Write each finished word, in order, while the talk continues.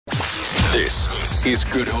This is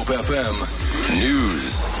Good Hope FM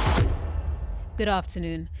News. Good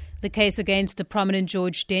afternoon. The case against a prominent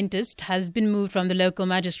George dentist has been moved from the local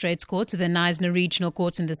magistrates court to the Knysna Regional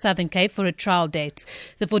Court in the Southern Cape for a trial date.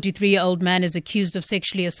 The 43-year-old man is accused of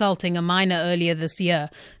sexually assaulting a minor earlier this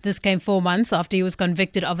year. This came 4 months after he was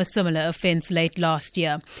convicted of a similar offence late last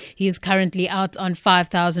year. He is currently out on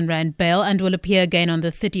 5,000 rand bail and will appear again on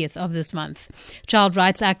the 30th of this month. Child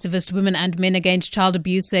rights activist Women and Men Against Child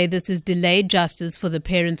Abuse say this is delayed justice for the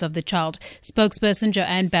parents of the child. Spokesperson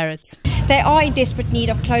Joanne Barrett. They are in desperate need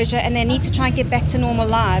of closure and they need to try and get back to normal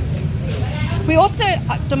lives. We're also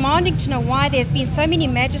demanding to know why there's been so many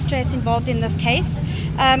magistrates involved in this case.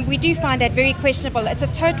 We do find that very questionable. It's a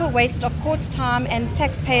total waste of court's time and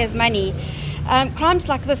taxpayers' money. Crimes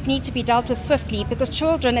like this need to be dealt with swiftly because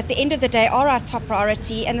children at the end of the day are our top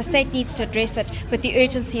priority and the state needs to address it with the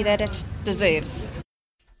urgency that it deserves.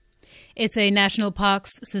 SA National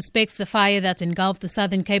Parks suspects the fire that engulfed the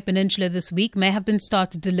Southern Cape Peninsula this week may have been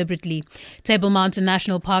started deliberately. Table Mountain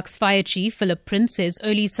National Park's fire chief, Philip Prince, says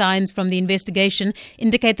early signs from the investigation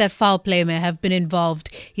indicate that foul play may have been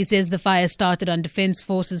involved. He says the fire started on Defence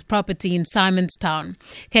Forces property in Simonstown.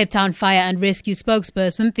 Cape Town Fire and Rescue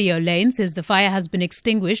spokesperson Theo Lane says the fire has been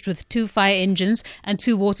extinguished with 2 fire engines and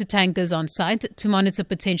 2 water tankers on site to monitor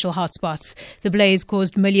potential hotspots. The blaze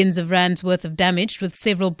caused millions of rands worth of damage, with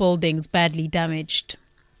several buildings badly damaged.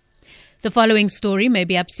 The following story may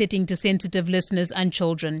be upsetting to sensitive listeners and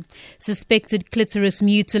children. Suspected clitoris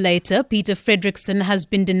mutilator Peter Fredrickson has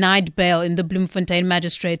been denied bail in the Bloemfontein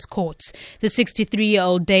Magistrates Court. The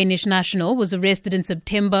 63-year-old Danish national was arrested in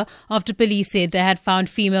September after police said they had found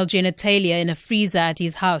female genitalia in a freezer at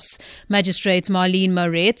his house. Magistrate Marlene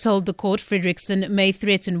Moret told the court Fredrickson may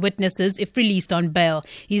threaten witnesses if released on bail.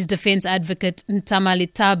 His defense advocate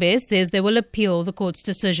Ntamali Tabe says they will appeal the court's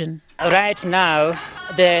decision. Right now,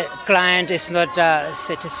 the client is not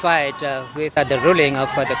satisfied with the ruling of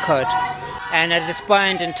the court. And at this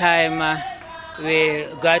point in time, we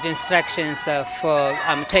got instructions for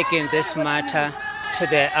taking this matter to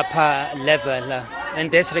the upper level. In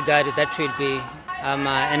this regard, that will be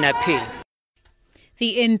an appeal.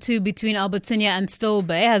 The N2 between Albertinia and Still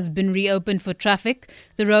Bay has been reopened for traffic.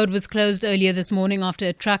 The road was closed earlier this morning after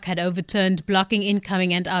a truck had overturned, blocking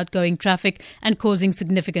incoming and outgoing traffic and causing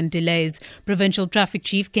significant delays. Provincial Traffic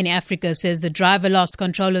Chief Kenny Africa says the driver lost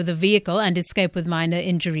control of the vehicle and escaped with minor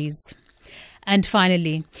injuries. And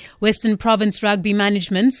finally, Western Province Rugby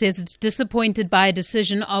Management says it's disappointed by a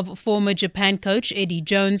decision of former Japan coach Eddie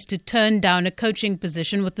Jones to turn down a coaching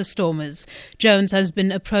position with the Stormers. Jones has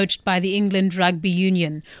been approached by the England Rugby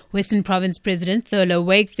Union. Western Province President Thurlow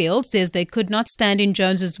Wakefield says they could not stand in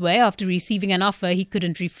Jones's way after receiving an offer he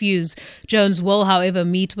couldn't refuse. Jones will, however,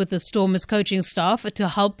 meet with the Stormers coaching staff to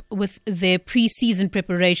help with their pre-season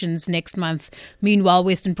preparations next month. Meanwhile,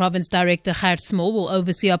 Western Province Director Gert Small will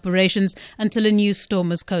oversee operations until a new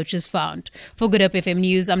Stormers coach is found. For Good Hope FM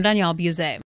News, I'm Danielle Buzet.